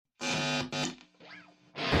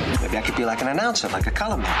Maybe I could be like an announcer, like a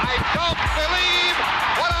column man. I don't believe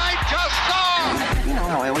what I just saw! You know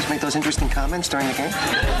how I always make those interesting comments during the game?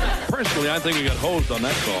 Personally, I think you got hosed on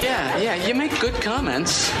that call. Yeah, you make good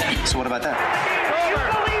comments. So what about that?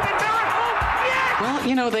 Well,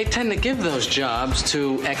 you know, they tend to give those jobs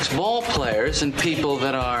to ex-ball players and people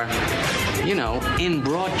that are, you know, in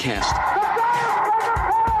broadcast.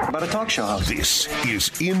 What about a talk show host? This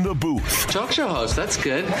is In the Booth. Talk show host, that's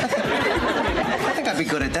good. I think I'd be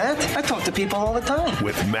good at that. I talk to people all the time.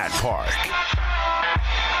 With Matt Park.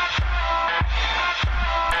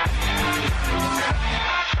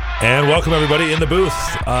 And welcome, everybody, in the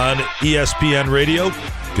booth on ESPN Radio.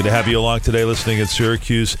 Good to have you along today listening in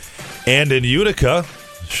Syracuse and in Utica.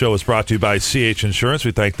 The show is brought to you by CH Insurance.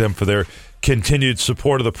 We thank them for their continued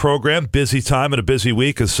support of the program. Busy time and a busy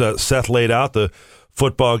week, as Seth laid out. The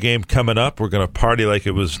football game coming up. We're going to party like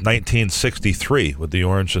it was 1963 with the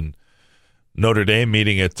Orange and Notre Dame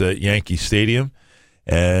meeting at Yankee Stadium.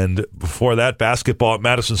 And before that, basketball at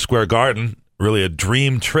Madison Square Garden. Really a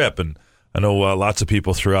dream trip. And I know lots of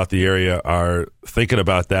people throughout the area are thinking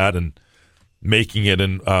about that and making it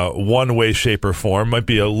in one way, shape, or form. Might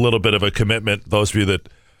be a little bit of a commitment. Those of you that,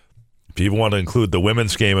 if you want to include the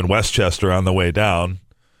women's game in Westchester on the way down,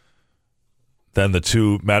 then the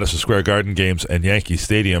two Madison Square Garden games and Yankee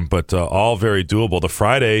Stadium, but all very doable. The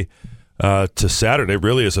Friday to Saturday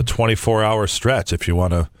really is a 24-hour stretch if you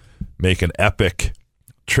want to make an epic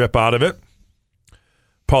trip out of it.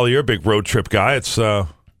 Paul, you're a big road trip guy. It's really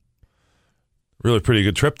a pretty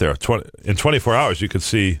good trip there. In 24 hours, you could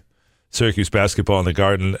see Syracuse basketball in the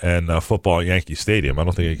Garden and football at Yankee Stadium. I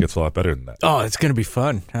don't think it gets a lot better than that. Oh, it's going to be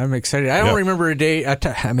fun. I'm excited. I don't remember a day.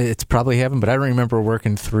 I mean, it's probably happened, but I don't remember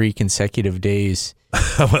working 3 consecutive days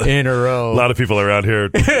in a row. A lot of people around here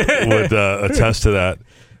would attest to that.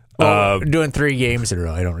 Well, doing 3 games in a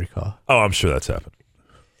row, I don't recall. Oh, I'm sure that's happened.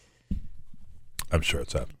 I'm sure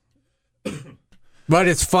it's happened. But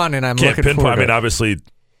it's fun, and I'm Can't looking forward to it. I mean, obviously,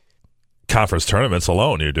 conference tournaments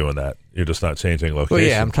alone, you're doing that. You're just not changing location. Well,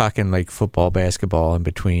 yeah, I'm talking like football, basketball in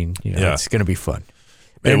between. You know, yeah. It's going to be fun.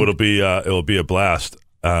 It'll be a blast.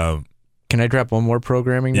 Can I drop one more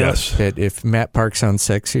programming note? Yes. That if Matt Park sounds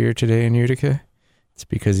sexier today in Utica, it's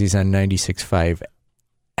because he's on 96.5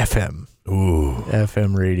 FM. Ooh.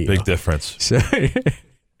 FM radio. Big difference. So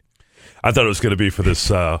I thought it was going to be for this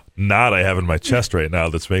knot I have in my chest right now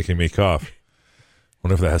that's making me cough.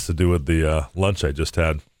 Wonder if that has to do with the lunch I just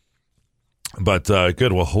had. But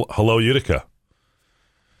good. Well, hello, Utica.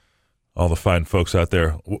 All the fine folks out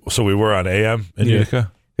there. So we were on AM in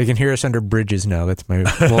Utica? They can hear us under bridges now. That's my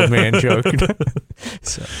old man joke.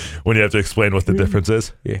 So. When you have to explain what the difference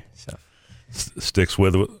is? Yeah. So. Sticks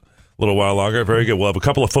with a little while longer. Very good. We'll have a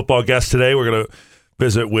couple of football guests today. We're going to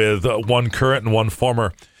visit with one current and one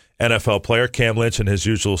former NFL player, Cam Lynch, in his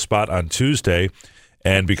usual spot on Tuesday.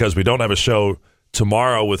 And because we don't have a show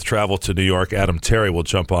tomorrow with travel to New York, Adam Terry will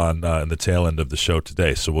jump on in the tail end of the show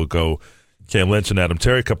today. So we'll go Cam Lynch and Adam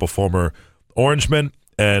Terry, a couple former Orangemen,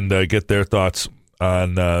 and get their thoughts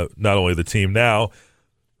on not only the team now,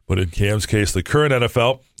 but in Cam's case, the current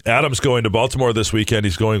NFL. Adam's going to Baltimore this weekend.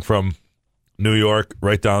 He's going from New York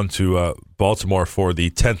right down to Baltimore for the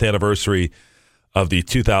 10th anniversary of the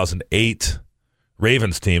 2008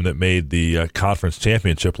 Ravens team that made the conference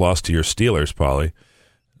championship, lost to your Steelers, Paulie.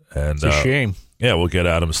 And, it's a shame. Yeah, we'll get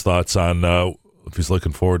Adam's thoughts on if he's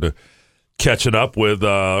looking forward to catching up with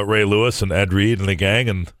Ray Lewis and Ed Reed and the gang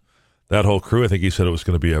and that whole crew. I think he said it was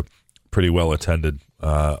going to be a pretty well-attended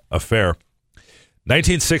affair.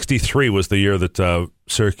 1963 was the year that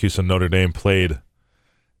Syracuse and Notre Dame played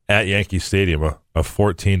at Yankee Stadium, a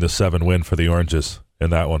 14-7 win for the Oranges in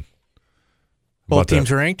that one. Both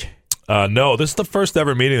teams ranked? No, this is the first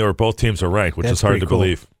ever meeting where both teams are ranked, which is hard to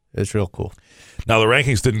believe. It's real cool. Now, the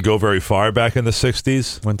rankings didn't go very far back in the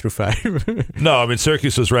 60s. 1 through 5. No, I mean,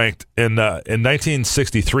 Syracuse was ranked. In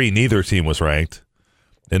 1963, neither team was ranked.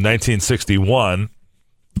 In 1961,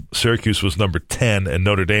 Syracuse was number 10, and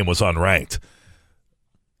Notre Dame was unranked.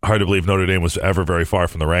 Hard to believe Notre Dame was ever very far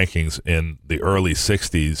from the rankings in the early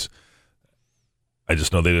 60s. I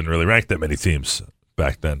just know they didn't really rank that many teams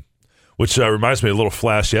back then. Which reminds me of a little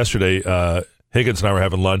flash yesterday. Higgins and I were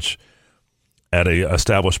having lunch at a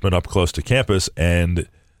establishment up close to campus, and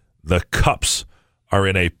the cups are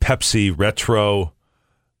in a Pepsi retro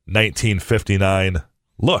 1959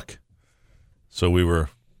 look. So we were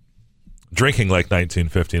drinking like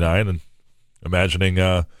 1959 and imagining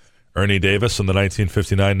Ernie Davis and the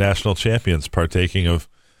 1959 national champions partaking of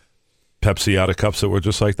Pepsi out of cups that were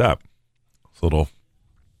just like that. It's a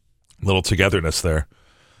little togetherness there.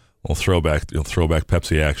 throwback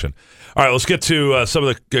Pepsi action. All right, let's get to some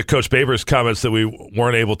of the Coach Babers comments that we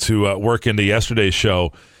weren't able to work into yesterday's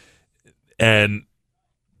show. And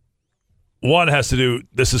one has to do,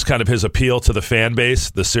 this is kind of his appeal to the fan base,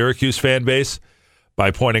 the Syracuse fan base,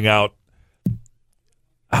 by pointing out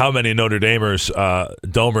how many Notre Damers,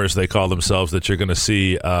 Domers they call themselves, that you're going to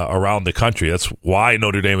see around the country. That's why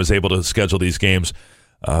Notre Dame is able to schedule these games,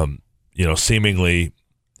 seemingly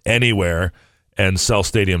anywhere and sell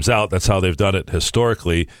stadiums out. That's how they've done it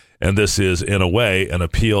historically. And this is, in a way, an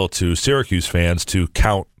appeal to Syracuse fans to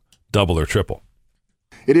count double or triple.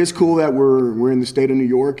 It is cool that we're in the state of New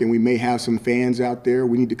York and we may have some fans out there.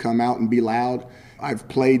 We need to come out and be loud. I've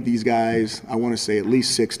played these guys, I want to say at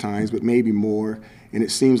least 6 times, but maybe more. And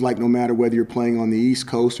it seems like no matter whether you're playing on the East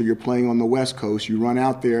Coast or you're playing on the West Coast, you run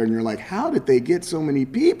out there and you're like, how did they get so many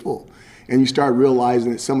people? And you start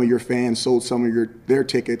realizing that some of your fans sold some of their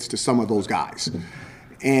tickets to some of those guys.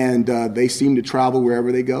 And they seem to travel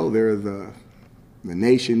wherever they go. They're the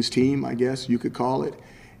nation's team, I guess you could call it.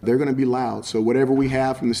 They're going to be loud. So whatever we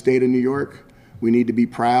have from the state of New York, we need to be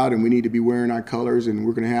proud and we need to be wearing our colors, and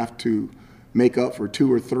we're going to have to make up for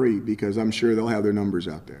 2 or 3 because I'm sure they'll have their numbers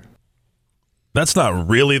out there. That's not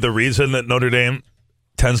really the reason that Notre Dame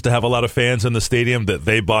tends to have a lot of fans in the stadium, that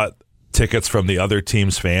they bought tickets from the other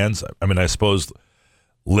team's fans. I mean, I suppose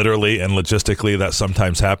literally and logistically that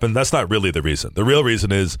sometimes happens. That's not really the reason. The real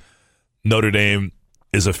reason is Notre Dame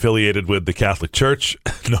is affiliated with the Catholic Church.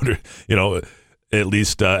 At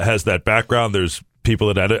least has that background. There's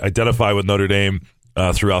people that identify with Notre Dame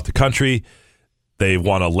throughout the country. They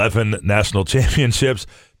won 11 national championships.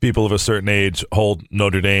 People of a certain age hold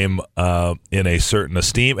Notre Dame in a certain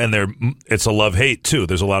esteem, and it's a love-hate, too.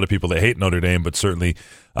 There's a lot of people that hate Notre Dame, but certainly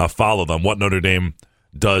follow them. What Notre Dame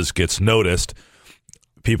does gets noticed.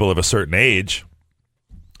 People of a certain age,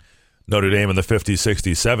 Notre Dame in the 50s,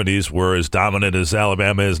 60s, 70s were as dominant as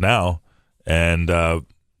Alabama is now, and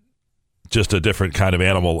just a different kind of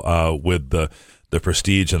animal with the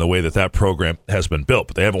prestige and the way that program has been built.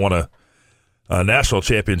 But they haven't won a national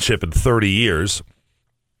championship in 30 years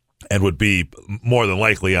and would be more than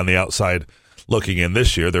likely on the outside looking in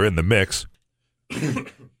this year. They're in the mix.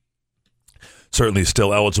 Certainly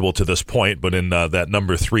still eligible to this point, but in that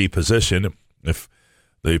number 3 position. If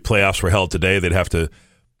the playoffs were held today, they'd have to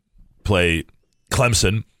play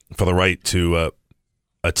Clemson for the right to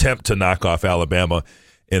attempt to knock off Alabama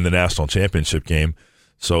in the national championship game.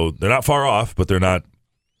 So they're not far off, but they're not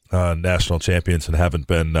national champions and haven't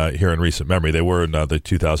been here in recent memory. They were in the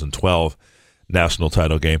 2012 national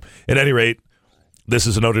title game. At any rate, this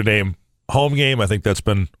is a Notre Dame home game. I think that's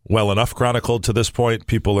been well enough chronicled to this point.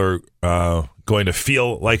 People are going to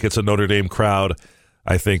feel like it's a Notre Dame crowd,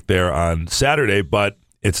 I think, there on Saturday, but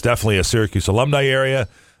it's definitely a Syracuse alumni area,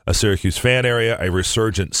 a Syracuse fan area, a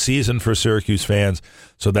resurgent season for Syracuse fans.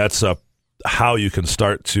 So that's how you can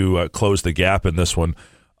start to close the gap in this one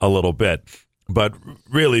a little bit. But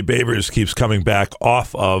really, Babers keeps coming back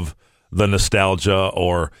off of the nostalgia,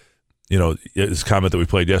 or, his comment that we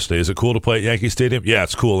played yesterday. Is it cool to play at Yankee Stadium? Yeah,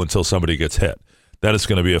 it's cool until somebody gets hit. Then it's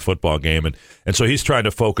going to be a football game. And so he's trying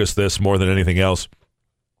to focus this more than anything else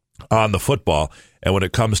on the football. And when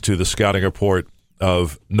it comes to the scouting report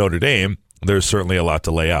of Notre Dame, there's certainly a lot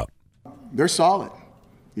to lay out. They're solid.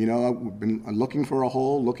 I've been looking for a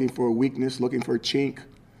hole, looking for a weakness, looking for a chink.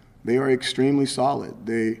 They are extremely solid.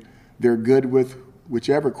 They're good with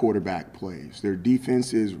whichever quarterback plays. Their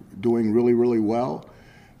defense is doing really, really well.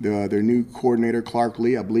 Their new coordinator, Clark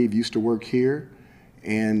Lee, I believe, used to work here.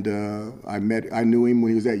 And I knew him when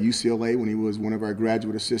he was at UCLA, when he was one of our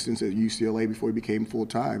graduate assistants at UCLA before he became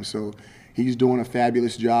full-time. So he's doing a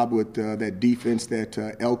fabulous job with that defense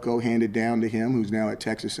that Elko handed down to him, who's now at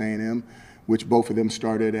Texas A&M, which both of them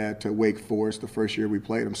started at Wake Forest the first year we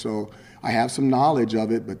played them. So I have some knowledge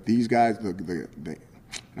of it, but these guys, I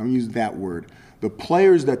don't use that word. The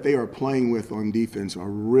players that they are playing with on defense are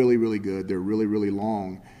really, really good. They're really, really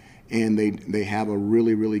long, and they have a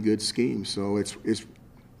really, really good scheme. So it's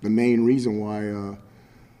the main reason why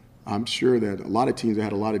I'm sure that a lot of teams have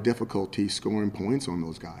had a lot of difficulty scoring points on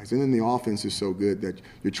those guys. And then the offense is so good that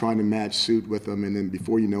you're trying to match suit with them, and then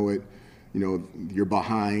before you know it, you're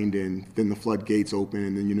behind, and then the floodgates open,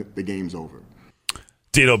 and then the game's over.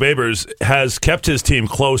 Dino Babers has kept his team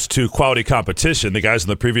close to quality competition. The guys in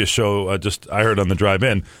the previous show, I heard on the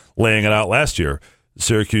drive-in, laying it out last year.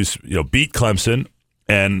 Syracuse, beat Clemson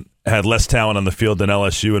and had less talent on the field than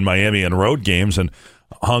LSU and Miami in road games and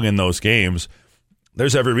hung in those games.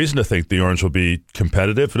 There's every reason to think the Orange will be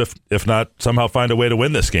competitive, and if not, somehow find a way to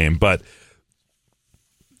win this game. But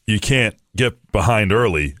you can't get behind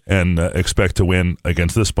early and expect to win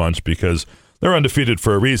against this bunch, because they're undefeated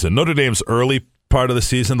for a reason. Notre Dame's early part of the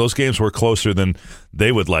season, those games were closer than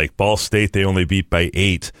they would like. Ball State, they only beat by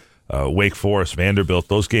 8. Wake Forest, Vanderbilt,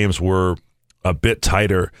 those games were a bit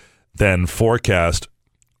tighter than forecast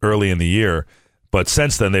early in the year. But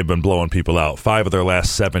since then, they've been blowing people out. 5 of their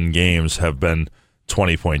last 7 games have been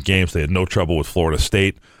 20-point games. They had no trouble with Florida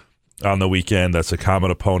State on the weekend. That's a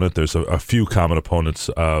common opponent. There's a few common opponents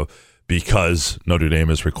because Notre Dame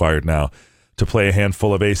is required now to play a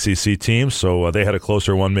handful of ACC teams. So they had a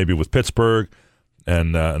closer one maybe with Pittsburgh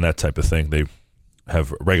and that type of thing. They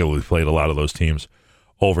have regularly played a lot of those teams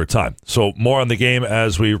over time. So more on the game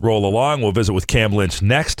as we roll along. We'll visit with Cam Lynch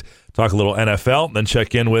next, talk a little NFL, then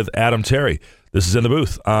check in with Adam Terry. This is In the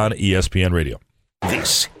Booth on ESPN Radio.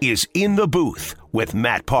 This is In the Booth with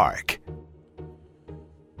Matt Park.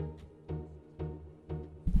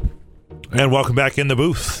 And welcome back In the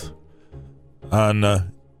Booth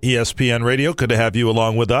on ESPN Radio. Good to have you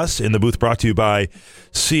along with us. In the Booth brought to you by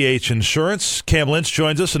CH Insurance. Cam Lynch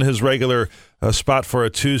joins us in his regular spot for a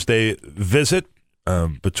Tuesday visit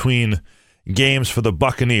between games for the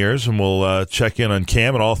Buccaneers, and we'll check in on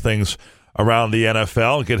Cam and all things around the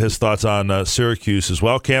NFL and get his thoughts on Syracuse as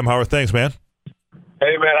well. Cam, how are things, man?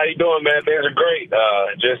 Hey, man, how you doing, man? Things are great.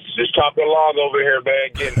 Just chopping along over here,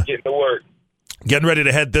 man, getting to work. Getting ready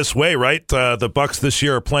to head this way, right? The Bucs this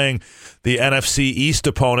year are playing the NFC East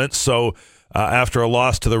opponents, so after a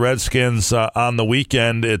loss to the Redskins on the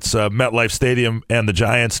weekend, it's MetLife Stadium and the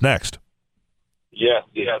Giants next. Yes,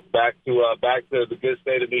 back to the good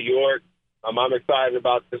state of New York. I'm excited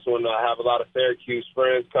about this one. I have a lot of Syracuse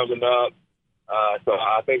friends coming up, so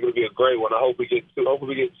I think it'll be a great one. I hope we get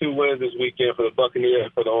 2 wins this weekend for the Buccaneers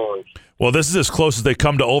and for the Orange. Well, this is as close as they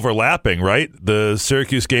come to overlapping, right? The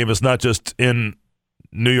Syracuse game is not just in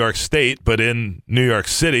New York State, but in New York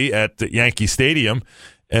City at the Yankee Stadium,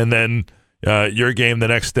 and then your game the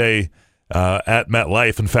next day at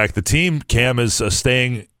MetLife. In fact, the team, Cam, is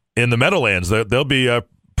staying in the Meadowlands. They'll be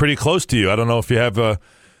pretty close to you. I don't know if you have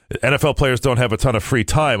NFL players don't have a ton of free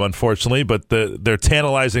time, unfortunately, but they're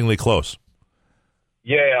tantalizingly close.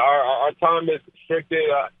 Yeah, our time is restricted.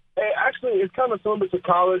 Actually, it's kind of similar to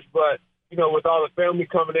college, but with all the family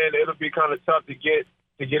coming in, it'll be kind of tough to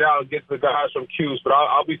get out and get to the guys from Cuse. But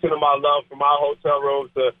I'll be sending my love from my hotel room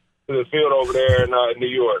to the field over there in New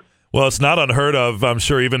York. Well, it's not unheard of, I'm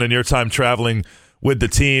sure, even in your time traveling with the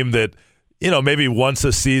team, that maybe once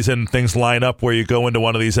a season things line up where you go into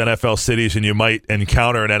one of these NFL cities and you might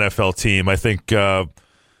encounter an NFL team. I think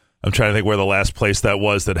I'm trying to think where the last place that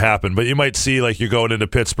was that happened. But you might see, like, you're going into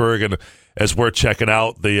Pittsburgh, and as we're checking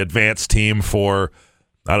out, the advanced team for,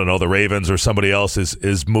 I don't know, the Ravens or somebody else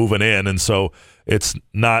is moving in. And so it's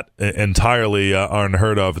not entirely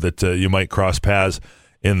unheard of that you might cross paths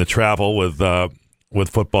in the travel with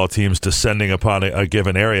football teams descending upon a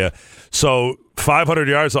given area. So 500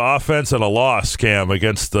 yards of offense and a loss, Cam,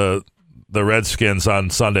 against the Redskins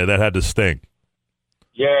on Sunday. That had to sting.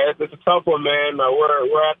 Yeah, it's a tough one, man.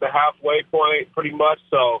 We're at the halfway point pretty much.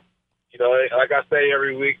 So, like I say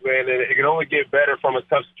every week, man, it can only get better from a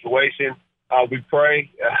tough situation. We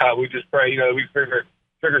pray. We just pray, we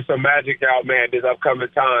figure some magic out, man, this upcoming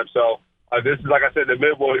time. So this is, like I said, the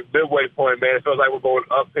midway point, man. It feels like we're going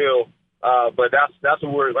uphill. But that's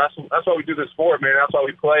why we do this sport, man. That's why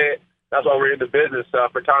we play it. That's why we're in the business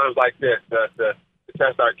for times like this to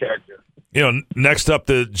test our character. Next up,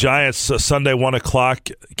 the Giants, Sunday, 1 o'clock.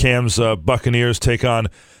 Cam's Buccaneers take on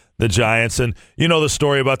the Giants. And you know the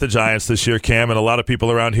story about the Giants this year, Cam, and a lot of people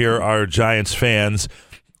around here are Giants fans.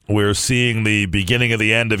 We're seeing the beginning of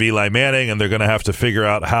the end of Eli Manning, and they're going to have to figure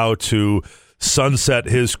out how to sunset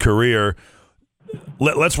his career.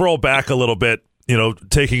 Let's roll back a little bit,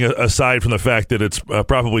 taking aside from the fact that it's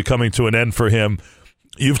probably coming to an end for him.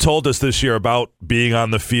 You've told us this year about being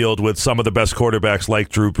on the field with some of the best quarterbacks like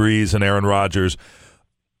Drew Brees and Aaron Rodgers.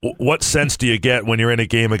 What sense do you get when you're in a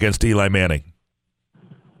game against Eli Manning?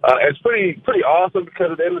 It's pretty awesome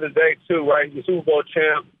because at the end of the day, too, right? He's a Super Bowl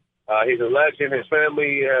champ. He's a legend. His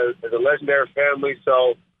family is a legendary family.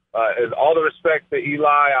 So, all the respect to Eli.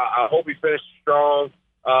 I hope he finishes strong.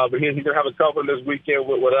 But he's going to have a tough one this weekend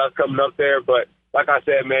with us coming up there. But like I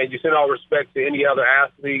said, man, you send all respect to any other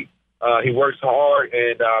athlete. He works hard,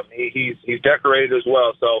 and he's decorated as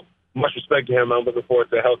well. So much respect to him. I'm looking forward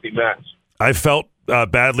to a healthy match. I felt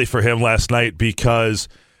badly for him last night because,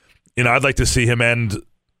 I'd like to see him end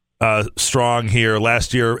strong here.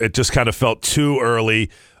 Last year, it just kind of felt too early.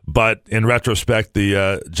 But in retrospect,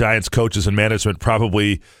 the Giants coaches and management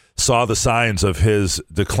probably saw the signs of his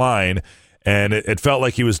decline, and it felt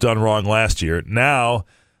like he was done wrong last year. Now,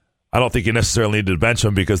 I don't think you necessarily need to bench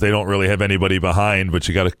him because they don't really have anybody behind, but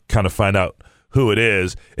you got to kind of find out who it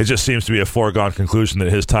is. It just seems to be a foregone conclusion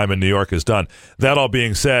that his time in New York is done. That all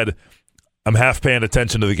being said, I'm half paying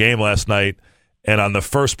attention to the game last night, and on the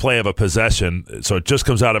first play of a possession, so it just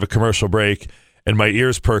comes out of a commercial break, and my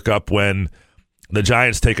ears perk up when the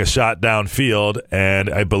Giants take a shot downfield, and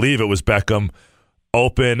I believe it was Beckham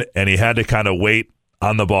open, and he had to kind of wait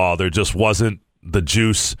on the ball. There just wasn't the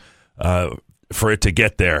juice for it to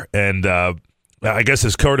get there. And I guess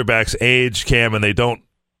his quarterbacks age, Cam, and they don't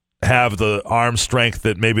have the arm strength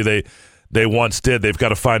that maybe they once did. They've got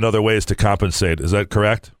to find other ways to compensate. Is that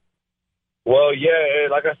correct? Well, yeah, and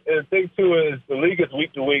like I said, the thing too is the league is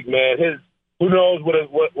week to week, man. Who knows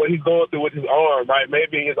what he's going through with his arm, right?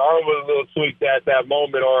 Maybe his arm was a little tweaked at that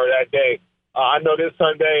moment or that day. I know this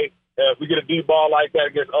Sunday, if we get a deep ball like that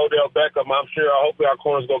against Odell Beckham, I'm sure hopefully our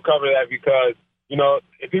corner's going to cover that because,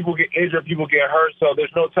 if people get injured, people get hurt, so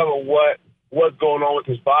there's no telling what's going on with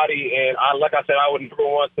his body. And like I said, I would never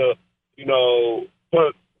want to,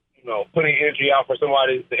 put any energy out for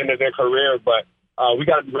somebody at the end of their career, but we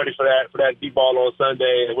got to be ready for that deep ball on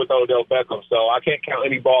Sunday with Odell Beckham. So I can't count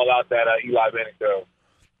any ball out that Eli Manning throws.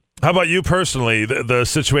 How about you personally? The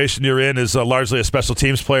situation you're in is largely a special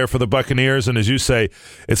teams player for the Buccaneers, and as you say,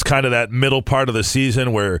 it's kind of that middle part of the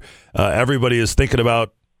season where everybody is thinking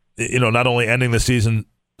about, not only ending the season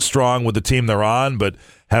strong with the team they're on, but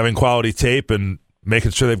having quality tape and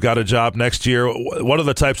making sure they've got a job next year. What are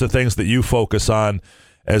the types of things that you focus on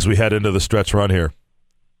as we head into the stretch run here?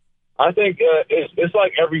 I think it's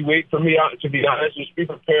like every week for me, to be honest, just be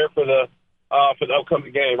prepared for the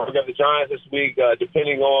upcoming game. We got the Giants this week.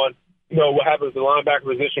 Depending on what happens with the linebacker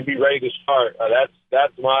position, be ready to start.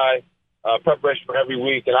 That's my preparation for every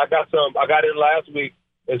week. And I got in last week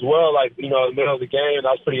as well, like in the middle of the game.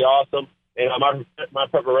 That was pretty awesome. And my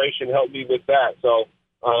preparation helped me with that. So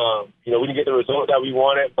we didn't get the result that we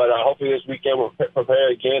wanted, but hopefully this weekend we'll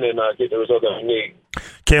prepare again and get the result that we need.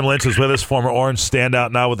 Cam Lynch is with us, former Orange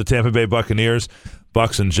standout now with the Tampa Bay Buccaneers,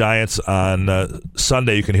 Bucks and Giants on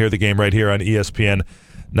Sunday. You can hear the game right here on ESPN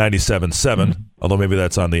 97.7, although maybe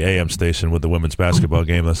that's on the AM station with the women's basketball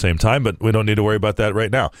game at the same time, but we don't need to worry about that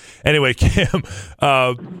right now. Anyway, Cam,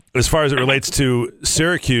 as far as it relates to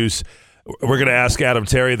Syracuse, we're going to ask Adam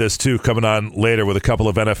Terry this too, coming on later with a couple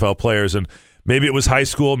of NFL players, and maybe it was high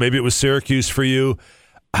school, maybe it was Syracuse for you.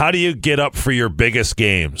 How do you get up for your biggest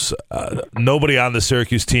games? Nobody on the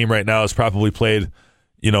Syracuse team right now has probably played,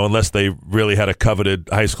 unless they really had a coveted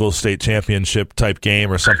high school state championship type game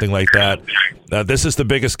or something like that. This is the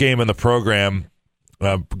biggest game in the program,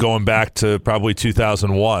 going back to probably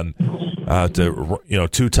 2001, to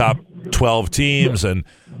two top 12 teams and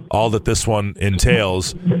all that this one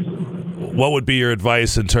entails. What would be your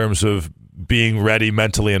advice in terms of being ready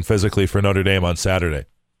mentally and physically for Notre Dame on Saturday?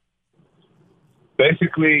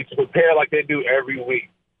 Basically, to prepare like they do every week.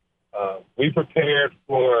 We prepared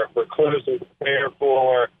for Clemson, we prepared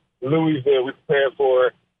for Louisville, we prepared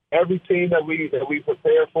for every team that we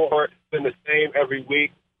prepare for. It's been the same every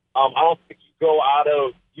week. I don't think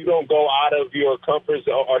you don't go out of your comfort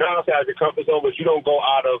zone, or not out of your comfort zone, but you don't go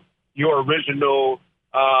out of your original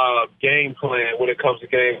game plan when it comes to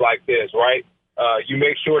games like this, right? You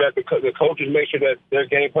make sure that the coaches make sure that their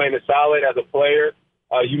game plan is solid as a player.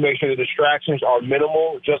 You make sure the distractions are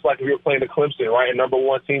minimal, just like if you're playing the Clemson, right, a number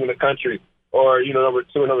one team in the country, or, number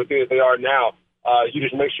two and number three that they are now. You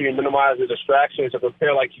just make sure you minimize the distractions and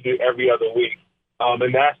prepare like you do every other week.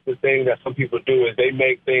 And that's the thing that some people do is they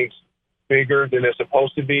make things bigger than they're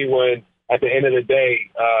supposed to be when, at the end of the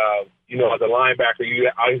day, as a linebacker, all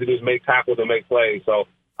you have to do is make tackles and make plays. So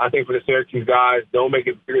I think for the Syracuse guys, don't make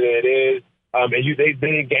it bigger than it is. And they've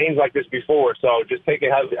been in games like this before, so just take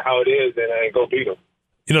it how it is and go beat them.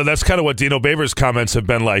 That's kind of what Dino Babers' comments have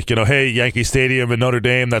been like. Hey, Yankee Stadium and Notre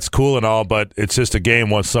Dame, that's cool and all, but it's just a game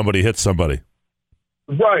once somebody hits somebody.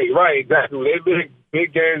 Right, exactly. They've been in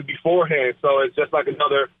big games beforehand, so it's just like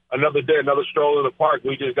another day, another stroll in the park.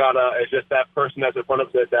 We just it's just that person that's in front of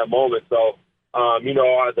us at that moment. So,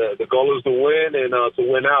 the goal is to win and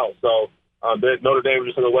to win out. So, Notre Dame is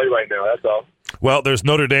just in the way right now. That's all. Well, there's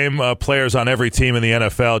Notre Dame players on every team in the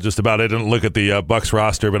NFL, just about. I didn't look at the Bucs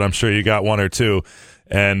roster, but I'm sure you got one or two.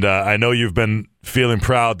 And I know you've been feeling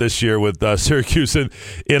proud this year with Syracuse in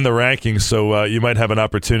the rankings, so you might have an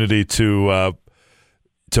opportunity to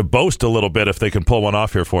boast a little bit if they can pull one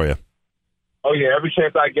off here for you. Oh, yeah, every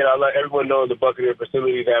chance I get, I let everyone know in the Buccaneer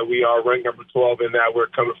facility that we are ranked number 12 and that we're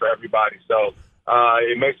coming for everybody. So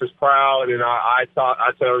it makes us proud, and I tell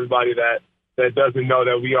everybody that doesn't know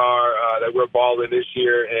that we're balling this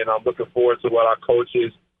year, and I'm looking forward to what our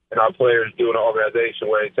coaches and our players do in the organization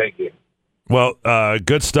where they take it. Well,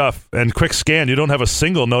 good stuff. And quick scan, you don't have a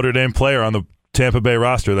single Notre Dame player on the Tampa Bay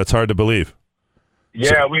roster. That's hard to believe.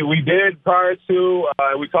 Yeah, we did prior to.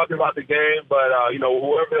 We talked about the game, but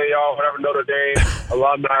whoever they are, whatever Notre Dame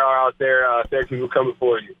alumni are out there, Syracuse will coming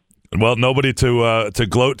for you. Well, nobody to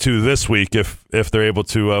gloat to this week if they're able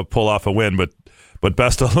to pull off a win, but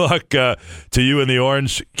best of luck to you in the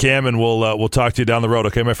orange, Cam, and we'll talk to you down the road.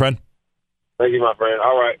 Okay, my friend. Thank you, my friend.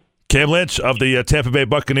 All right. Cam Lynch of the Tampa Bay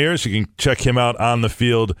Buccaneers. You can check him out on the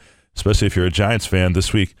field, especially if you're a Giants fan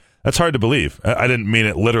this week. That's hard to believe. I didn't mean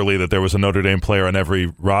it literally that there was a Notre Dame player on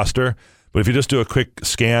every roster, but if you just do a quick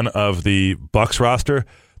scan of the Bucs roster,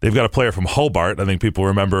 they've got a player from Hobart. I think people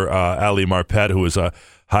remember Ali Marpet, who was a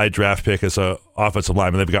high draft pick as an offensive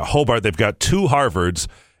lineman. They've got Hobart. They've got 2 Harvards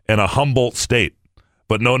and a Humboldt State,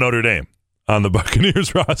 but no Notre Dame on the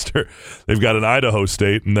Buccaneers roster. They've got an Idaho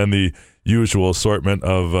State and then the usual assortment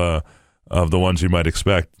of the ones you might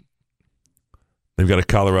expect. They've got a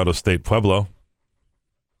Colorado State Pueblo,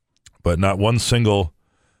 but not one single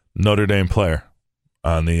Notre Dame player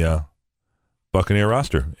on the Buccaneer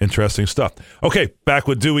roster. Interesting stuff. Okay, back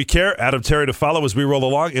with Do We Care? Adam Terry to follow as we roll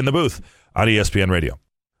along in the booth on ESPN Radio.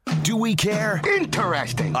 Do we care?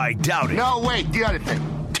 Interesting. I doubt it. No, wait, the other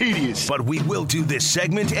thing. Tedious. But we will do this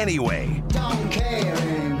segment anyway. Don't care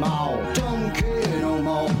anymore. Don't care no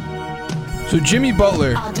more. So Jimmy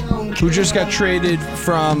Butler, who just got traded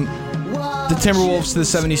from the Timberwolves to the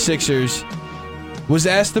 76ers, was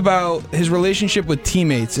asked about his relationship with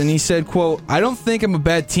teammates, and he said, quote, "I don't think I'm a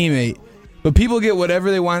bad teammate, but people get whatever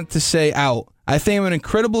they want to say out. I think I'm an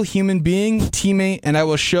incredible human being, teammate, and I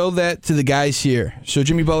will show that to the guys here." So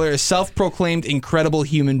Jimmy Butler is self-proclaimed incredible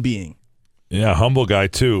human being. Yeah, humble guy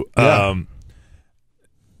too. Yeah.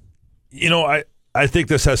 I think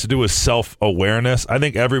this has to do with self-awareness. I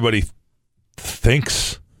think everybody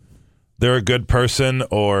thinks they're a good person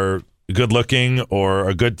or good-looking or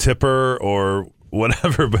a good tipper or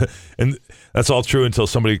whatever, and that's all true until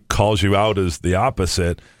somebody calls you out as the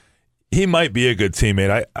opposite. He might be a good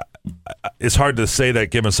teammate. It's hard to say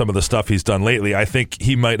that given some of the stuff he's done lately. I think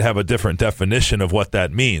he might have a different definition of what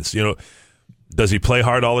that means. Does he play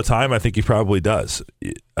hard all the time? I think he probably does.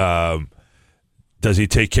 Does he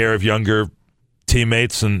take care of younger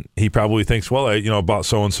teammates? And he probably thinks, well, I bought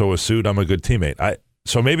so-and-so a suit. I'm a good teammate.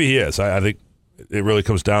 So maybe he is. I think it really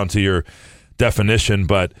comes down to your definition.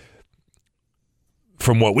 But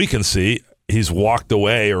from what we can see, he's walked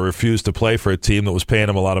away or refused to play for a team that was paying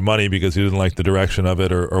him a lot of money because he didn't like the direction of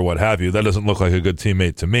it or what have you. That doesn't look like a good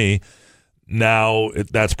teammate to me. Now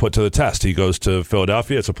that's put to the test. He goes to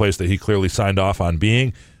Philadelphia. It's a place that he clearly signed off on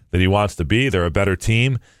being, that he wants to be. They're a better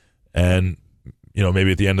team. And,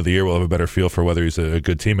 maybe at the end of the year we'll have a better feel for whether he's a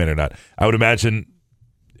good teammate or not. I would imagine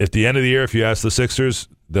at the end of the year, if you ask the Sixers,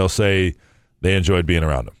 they'll say they enjoyed being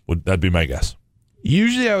around him. That'd be my guess.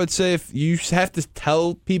 Usually I would say if you have to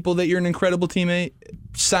tell people that you're an incredible teammate,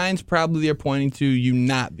 signs probably are pointing to you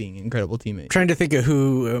not being an incredible teammate. I'm trying to think of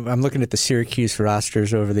who, I'm looking at the Syracuse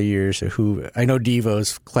rosters over the years, who I know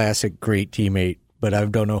Devo's classic great teammate, but I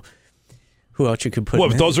don't know who else you could put in.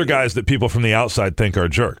 But those are guys that people from the outside think are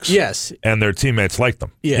jerks. Yes. And their teammates like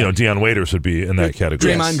them. Yeah. Deion Waiters would be in that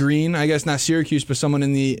category. Draymond Green, I guess not Syracuse, but someone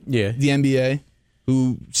in the NBA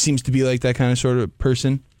who seems to be like that kind of sort of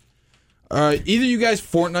person. Either you guys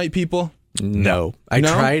Fortnite people? No. I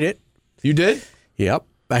tried it. You did? Yep.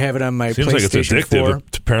 I have it on my Seems PlayStation like it's addictive 4.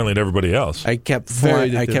 apparently to everybody else. I kept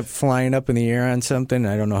flying up in the air on something.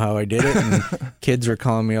 I don't know how I did it. And kids were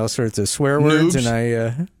calling me all sorts of swear words, and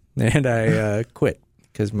I quit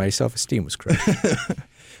because my self-esteem was crushed.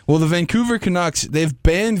 Well, the Vancouver Canucks, they've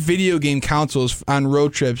banned video game consoles on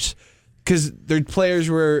road trips because their players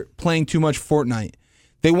were playing too much Fortnite.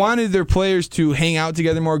 They wanted their players to hang out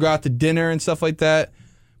together more, go out to dinner and stuff like that.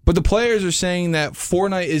 But the players are saying that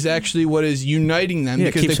Fortnite is actually what is uniting them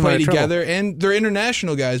because they play together. And they're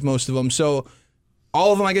international guys, most of them. So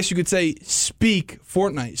all of them, I guess you could say, speak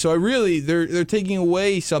Fortnite. So they're taking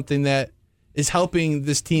away something that is helping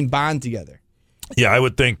this team bond together. Yeah, I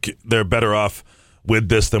would think they're better off with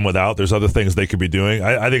this than without. There's other things they could be doing.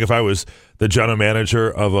 I think if I was the general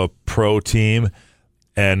manager of a pro team,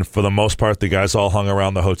 and for the most part, the guys all hung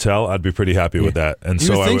around the hotel, I'd be pretty happy with that. And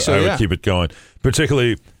so I would keep it going.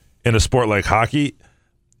 Particularly in a sport like hockey,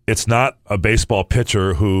 it's not a baseball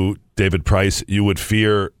pitcher who, David Price, you would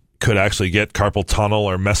fear could actually get carpal tunnel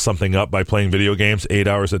or mess something up by playing video games 8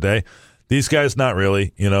 hours a day. These guys, not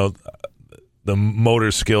really. The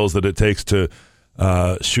motor skills that it takes to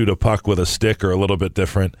shoot a puck with a stick are a little bit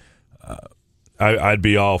different. I'd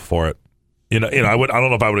be all for it. I don't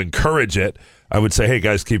know if I would encourage it. I would say, hey,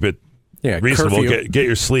 guys, keep it reasonable. Get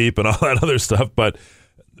your sleep and all that other stuff. But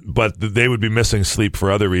they would be missing sleep for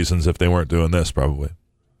other reasons if they weren't doing this, probably.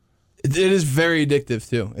 It is very addictive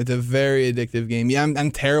too. It's a very addictive game. Yeah,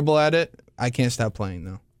 I'm terrible at it. I can't stop playing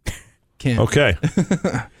though. Can't. Okay.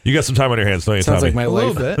 You got some time on your hands, don't you, Sounds Tommy? like my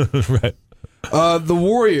life. A little bit. Right. The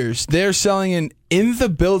Warriors, they're selling an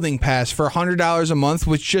in-the-building pass for $100 a month,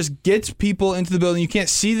 which just gets people into the building. You can't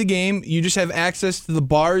see the game. You just have access to the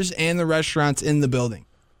bars and the restaurants in the building.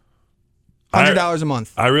 $100 a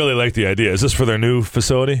month. I really like the idea. Is this for their new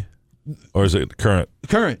facility? Or is it current?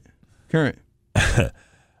 Current.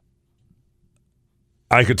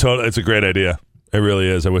 I could totally. It's a great idea. It really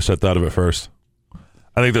is. I wish I thought of it first.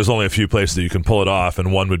 I think there's only a few places that you can pull it off,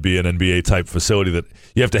 and one would be an NBA type facility that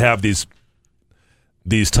you have to have these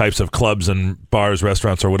types of clubs and bars,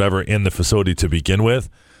 restaurants, or whatever in the facility to begin with.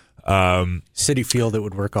 City Field, it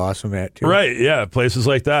would work awesome at too. Right? Yeah, places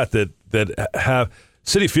like that have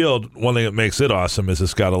City Field. One thing that makes it awesome is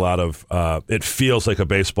it's got a lot of. It feels like a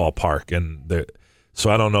baseball park, and so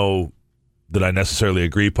I don't know that I necessarily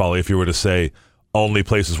agree, Paulie. If you were to say only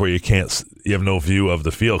places where you have no view of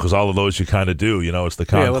the field, because all of those you kind of do. You know, it's the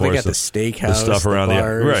concourse, they got the steakhouse, the stuff around the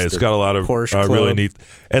bars, right. It's got a lot of really neat,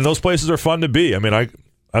 and those places are fun to be. I mean,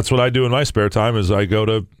 that's what I do in my spare time. Is I go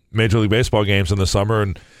to Major League Baseball games in the summer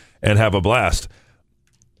and have a blast.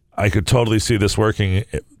 I could totally see this working.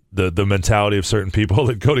 The mentality of certain people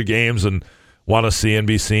that go to games and want to see and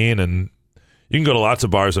be seen, and you can go to lots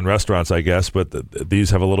of bars and restaurants, I guess, but these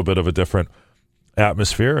have a little bit of a different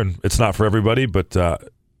atmosphere, and it's not for everybody, but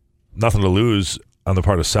nothing to lose on the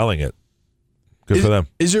part of selling it. Good for them.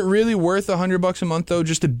 Is it really worth $100 a month though,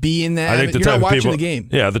 just to be in that? I think you're not watching the game.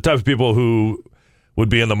 Yeah, the type of people who would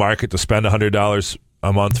be in the market to spend $100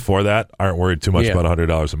 a month for that aren't worried too much about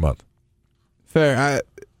 $100 a month. Fair.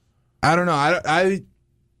 I don't know. I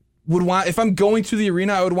would want, if I'm going to the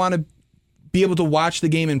arena, I would want to be able to watch the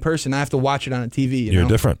game in person. I have to watch it on a TV. You're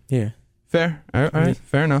different. Yeah. Fair. All right.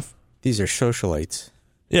 Fair enough. These are socialites.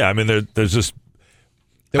 Yeah, I mean, there's just...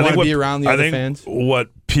 They want to be around the other fans. What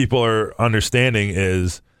people are understanding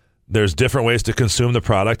is there's different ways to consume the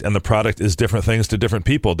product, and the product is different things to different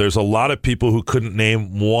people. There's a lot of people who couldn't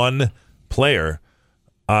name one player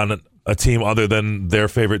on a team other than their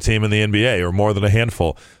favorite team in the NBA, or more than a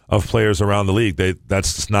handful of players around the league.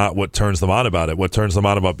 That's just not what turns them on about it. What turns them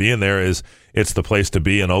on about being there is it's the place to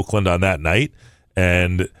be in Oakland on that night,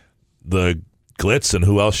 and the glitz and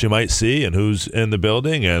who else you might see and who's in the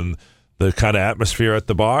building and the kind of atmosphere at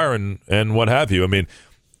the bar and what have you. I mean,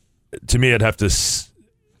 to me, I'll have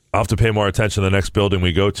to pay more attention to the next building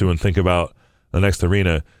we go to and think about the next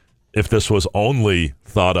arena if this was only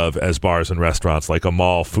thought of as bars and restaurants, like a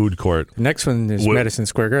mall food court. The next one is Madison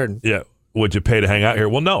Square Garden. Yeah. Would you pay to hang out here?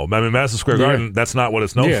 Well, no. I mean, Madison Square Garden, that's not what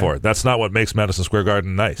it's known for. That's not what makes Madison Square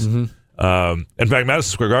Garden nice. Mm-hmm. In fact,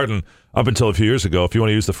 Madison Square Garden, up until a few years ago, if you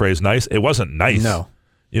want to use the phrase nice, it wasn't nice. No.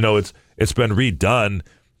 You know, it's been redone.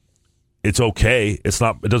 It's okay. It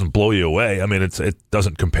doesn't blow you away. I mean, it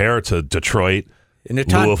doesn't compare to Detroit,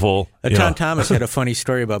 Louisville. Tom Thomas had a funny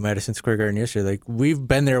story about Madison Square Garden yesterday. Like, we've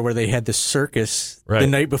been there where they had the circus the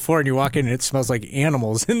night before, and you walk in and it smells like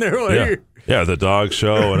animals in there. Yeah, the dog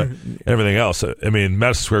show and everything else. I mean,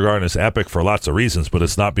 Madison Square Garden is epic for lots of reasons, but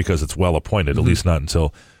it's not because it's well appointed, at least not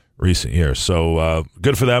until recent years. So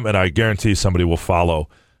good for them, and I guarantee somebody will follow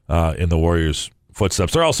in the Warriors'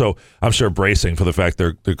 footsteps. They're also, I'm sure, bracing for the fact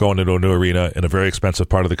they're going into a new arena in a very expensive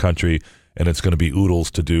part of the country, and it's going to be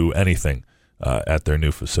oodles to do anything at their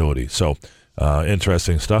new facility. So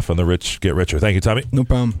interesting stuff, and the rich get richer. Thank you, Tommy. No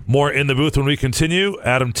problem. More In the Booth when we continue.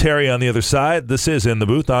 Adam Terry on the other side. This is In the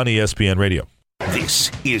Booth on ESPN Radio.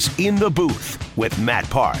 This is In the Booth with Matt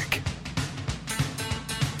Park.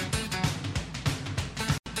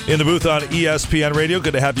 In the Booth on ESPN Radio.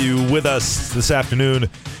 Good to have you with us this afternoon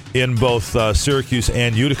in both Syracuse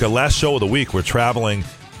and Utica. Last show of the week. We're traveling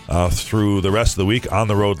through the rest of the week on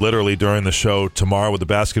the road literally during the show tomorrow with the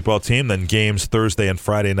basketball team, then games Thursday and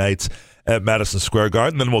Friday nights at Madison Square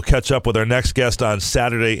Garden. Then we'll catch up with our next guest on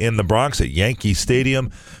Saturday in the Bronx at Yankee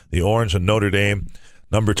Stadium. The Orange and Notre Dame,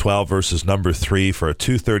 number 12 versus number 3 for a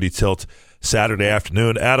 2:30 tilt Saturday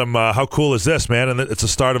afternoon. Adam, how cool is this, man? And it's the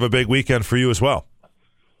start of a big weekend for you as well.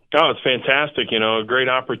 Oh, it's fantastic. You know, a great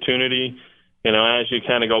opportunity. You know, as you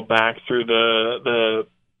kind of go back through the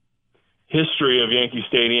history of Yankee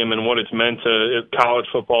Stadium and what it's meant to college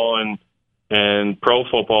football and pro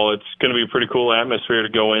football, it's going to be a pretty cool atmosphere to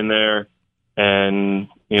go in there and,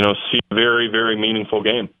 you know, see a very, very meaningful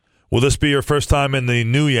game. Will this be your first time in the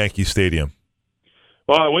new Yankee Stadium?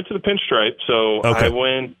 Well, I went to the Pinstripe, so okay.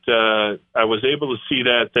 I was able to see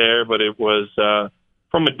that there, but it was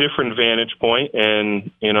from a different vantage point,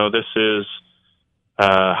 and, you know, this is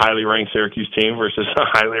a highly ranked Syracuse team versus a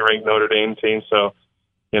highly ranked Notre Dame team, so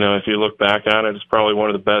if you look back on it, it's probably one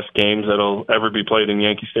of the best games that'll ever be played in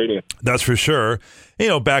Yankee Stadium. That's for sure.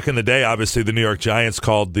 Back in the day, obviously the New York Giants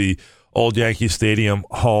called the old Yankee Stadium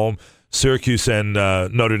home. Syracuse and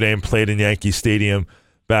Notre Dame played in Yankee Stadium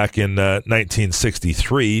back in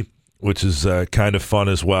 1963, which is kind of fun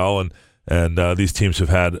as well. And these teams have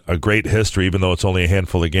had a great history, even though it's only a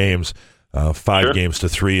handful of games, 5 games to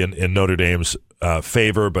 3 in Notre Dame's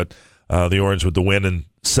favor. But the Orange with the win in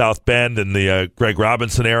South Bend in the Greg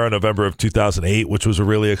Robinson era, November of 2008, which was a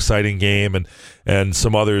really exciting game, and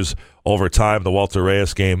some others over time. The Walter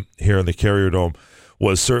Reyes game here in the Carrier Dome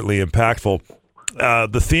was certainly impactful.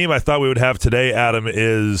 The theme I thought we would have today, Adam,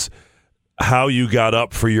 is how you got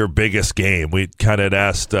up for your biggest game. We kind of had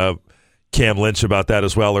asked Cam Lynch about that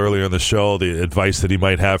as well earlier in the show, the advice that he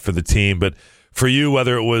might have for the team. But for you,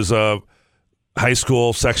 whether it was a high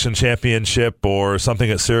school section championship or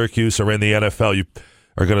something at Syracuse or in the NFL, you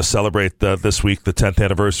are going to celebrate this week the 10th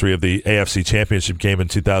anniversary of the AFC Championship game in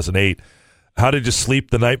 2008. How did you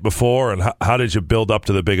sleep the night before, and how did you build up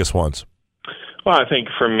to the biggest ones? Well, I think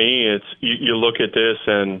for me, it's you look at this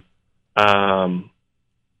and,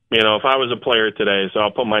 if I was a player today, so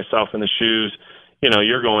I'll put myself in the shoes,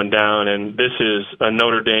 you're going down, and this is a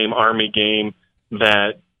Notre Dame Army game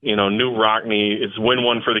that, New Rockne is win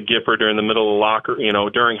one for the Gipper during the middle of the locker,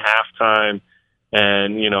 during halftime,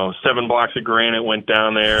 and, 7 blocks of granite went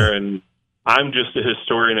down there, and I'm just a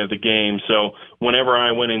historian of the game. So whenever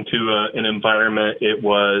I went into an environment, it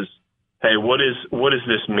was, hey, what does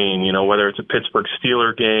this mean? Whether it's a Pittsburgh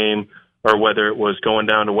Steeler game or whether it was going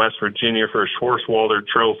down to West Virginia for a Schwarzwalder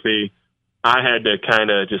trophy, I had to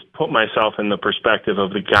kind of just put myself in the perspective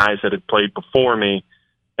of the guys that had played before me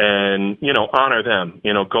and, honor them,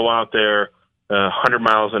 go out there 100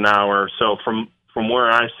 miles an hour. So from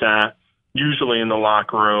where I sat, usually in the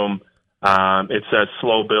locker room, it's that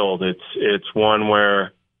slow build. It's one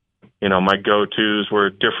where, my go-tos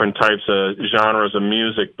were different types of genres of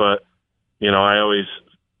music, but, I always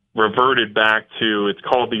reverted back to, it's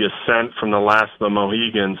called The Ascent from the Last of the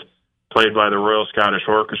Mohegans, played by the Royal Scottish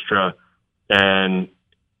Orchestra. And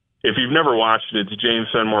if you've never watched it, it's a James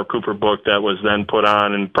Fenimore Cooper book that was then put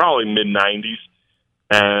on in probably mid-'90s.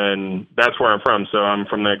 And that's where I'm from. So I'm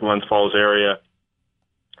from the Glens Falls area.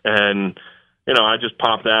 And, I just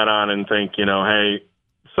pop that on and think, hey,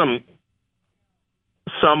 some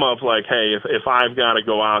of like, hey, if I've got to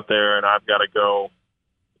go out there and I've got to go,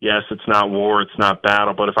 yes, it's not war, it's not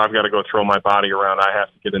battle, but if I've got to go throw my body around, I have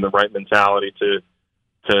to get in the right mentality to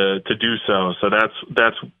do so. So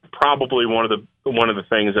that's probably one of the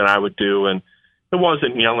things that I would do. And it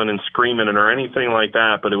wasn't yelling and screaming or anything like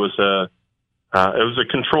that, but it was a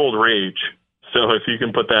controlled rage. So if you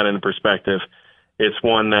can put that into perspective, it's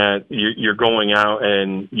one that you're going out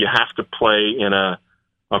and you have to play in a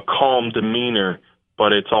calm demeanor,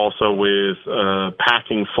 but it's also with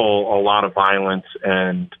packing full a lot of violence,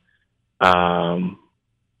 and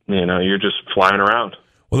you're just flying around.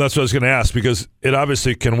 Well, that's what I was going to ask, because it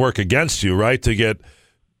obviously can work against you, right, to get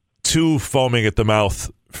too foaming at the mouth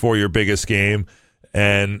for your biggest game.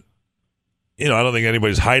 And, I don't think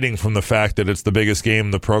anybody's hiding from the fact that it's the biggest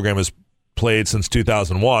game the program has played since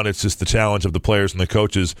 2001. It's just the challenge of the players and the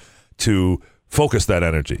coaches to focus that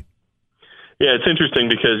energy. Yeah, it's interesting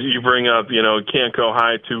because you bring up, can't go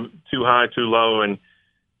too high, too low. And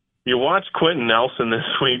you watch Quentin Nelson this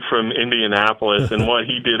week from Indianapolis and what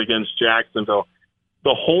he did against Jacksonville.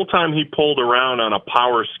 The whole time he pulled around on a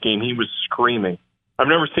power scheme, he was screaming. I've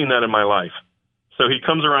never seen that in my life. So he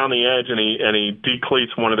comes around the edge and he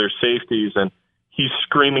decleats one of their safeties, and he's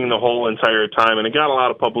screaming the whole entire time. And it got a lot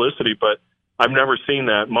of publicity, but I've never seen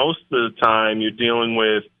that. Most of the time you're dealing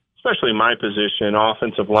with, especially my position,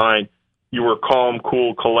 offensive line, you were calm,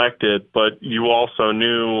 cool, collected, but you also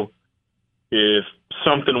knew if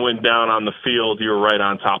something went down on the field, you were right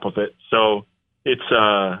on top of it. So it's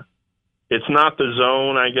not the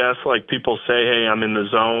zone, I guess, like people say, hey, I'm in the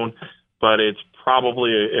zone, but it's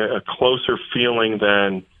probably a closer feeling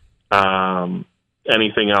than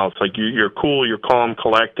anything else. Like you're cool, you're calm,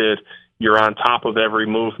 collected, you're on top of every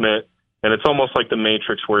movement, and it's almost like the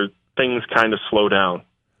Matrix where things kind of slow down.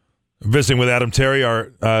 Visiting with Adam Terry,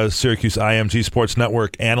 our Syracuse IMG Sports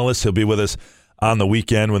Network analyst. He'll be with us on the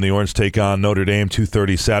weekend when the Orange take on Notre Dame,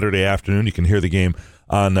 2:30 Saturday afternoon. You can hear the game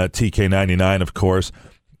on TK99, of course.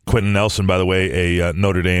 Quentin Nelson, by the way, a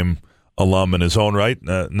Notre Dame alum in his own right,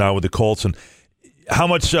 now with the Colts. And how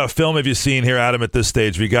much film have you seen here, Adam, at this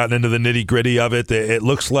stage? Have you gotten into the nitty-gritty of it? It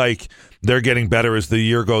looks like they're getting better as the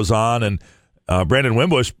year goes on. And Brandon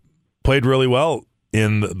Wimbush played really well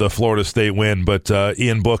in the Florida State win, but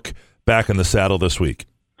Ian Book back in the saddle this week.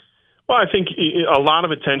 Well, I think a lot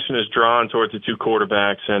of attention is drawn towards the two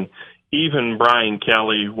quarterbacks, and even Brian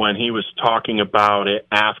Kelly, when he was talking about it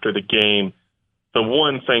after the game, the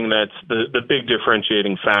one thing that's the big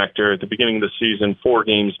differentiating factor at the beginning of the season, 4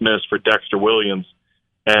 games missed for Dexter Williams,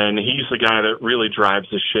 and he's the guy that really drives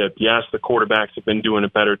the ship. Yes, the quarterbacks have been doing a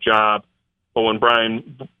better job, but when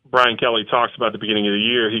Brian Kelly talks about the beginning of the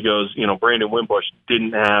year, he goes, Brandon Wimbush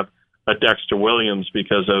didn't have a Dexter Williams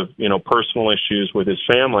because of, personal issues with his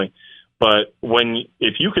family. But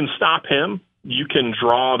if you can stop him, you can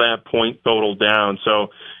draw that point total down. So,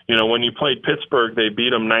 when you played Pittsburgh, they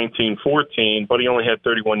beat him 19-14, but he only had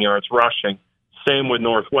 31 yards rushing. Same with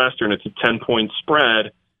Northwestern. It's a 10-point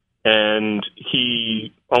spread, and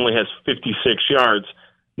he only has 56 yards.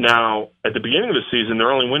 Now, at the beginning of the season,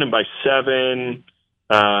 they're only winning by 7,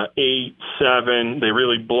 8, 7. They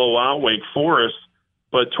really blow out Wake Forest.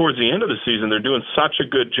 But towards the end of the season, they're doing such a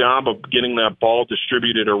good job of getting that ball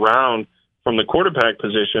distributed around from the quarterback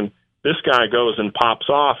position. This guy goes and pops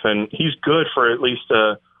off, and he's good for at least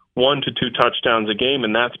 1 to 2 touchdowns a game,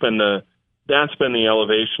 and that's been the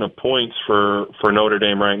elevation of points for Notre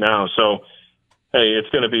Dame right now. So, hey, it's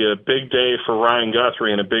going to be a big day for Ryan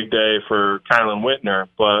Guthrie and a big day for Kylan Whitner,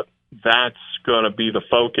 but that's going to be the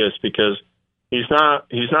focus because he's not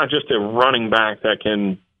just a running back that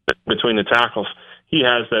can between the tackles. He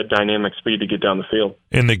has that dynamic speed to get down the field.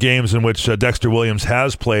 In the games in which Dexter Williams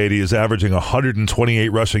has played, he is averaging 128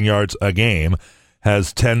 rushing yards a game,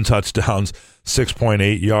 has 10 touchdowns,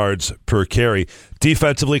 6.8 yards per carry.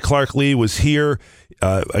 Defensively, Clark Lee was here.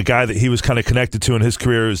 A guy that he was kind of connected to in his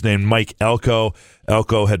career is named Mike Elko.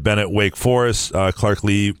 Elko had been at Wake Forest. Clark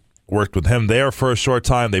Lee worked with him there for a short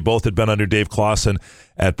time. They both had been under Dave Clawson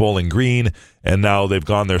at Bowling Green, and now they've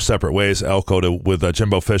gone their separate ways. Elko with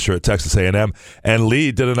Jimbo Fisher at Texas A&M, and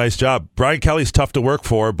Lee did a nice job. Brian Kelly's tough to work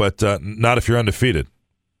for, but not if you're undefeated.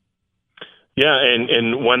 Yeah,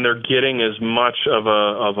 and when they're getting as much of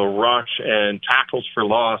a rush and tackles for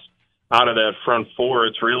loss out of that front four,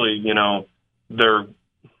 it's really they're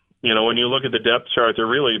when you look at the depth chart, they're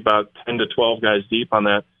really about 10 to 12 guys deep on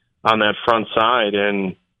that front side,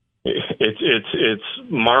 and it's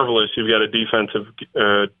marvelous. You've got a defensive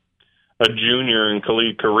a junior in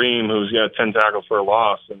Khalid Kareem who's got 10 tackles for a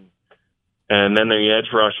loss, and then the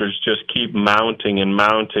edge rushers just keep mounting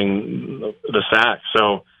the sacks.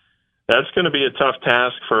 So that's going to be a tough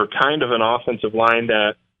task for kind of an offensive line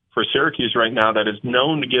that for Syracuse right now that is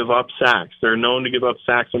known to give up sacks. They're known to give up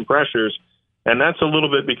sacks and pressures, and that's a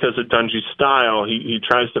little bit because of Dungy's style. He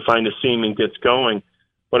tries to find a seam and gets going.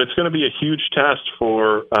 But it's going to be a huge test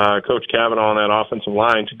for Coach Cavanaugh on that offensive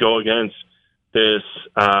line to go against this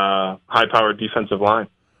high-powered defensive line.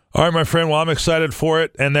 All right, my friend. Well, I'm excited for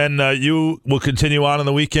it. And then you will continue on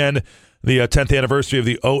the weekend, the 10th anniversary of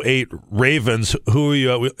the 08 Ravens. Who are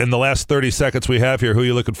you, in the last 30 seconds we have here, who are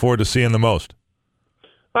you looking forward to seeing the most?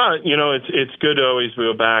 It's good to always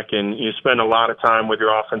go back, and you spend a lot of time with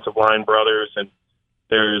your offensive line brothers, and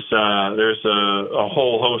there's a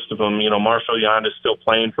whole host of them. Marshall Yonda is still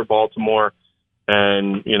playing for Baltimore,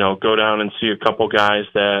 and go down and see a couple guys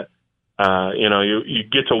that you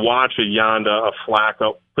get to watch a Yonda, a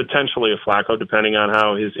Flacco, potentially a Flacco, depending on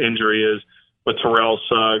how his injury is, but Terrell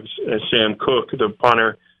Suggs and Sam Cook, the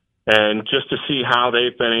punter, and just to see how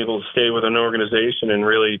they've been able to stay with an organization and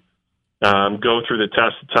really go through the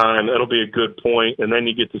test of time. That'll be a good point, and then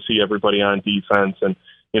you get to see everybody on defense and.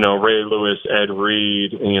 Ray Lewis, Ed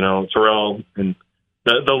Reed, Terrell, and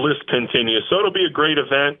the list continues. So it'll be a great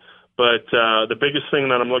event, but the biggest thing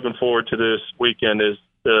that I'm looking forward to this weekend is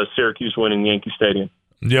the Syracuse winning Yankee Stadium.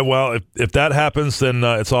 Yeah, well, if that happens, then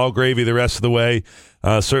it's all gravy the rest of the way.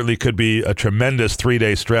 Certainly could be a tremendous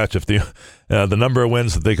 3-day stretch if the number of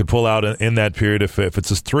wins that they could pull out in that period. If it's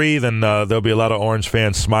just 3, then there'll be a lot of Orange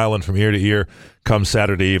fans smiling from ear to ear come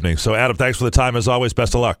Saturday evening. So, Adam, thanks for the time as always.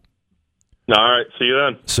 Best of luck. All right, see you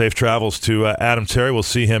then. Safe travels to Adam Terry. We'll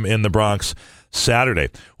see him in the Bronx Saturday.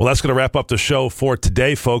 Well, that's going to wrap up the show for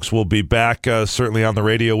today, folks. We'll be back certainly on the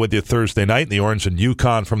radio with you Thursday night in the Orange and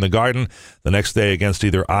UConn from the Garden, the next day against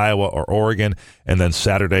either Iowa or Oregon, and then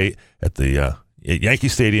Saturday at the Yankee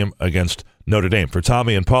Stadium against Notre Dame. For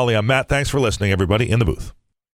Tommy and Paulie, I'm Matt. Thanks for listening, everybody, in the booth.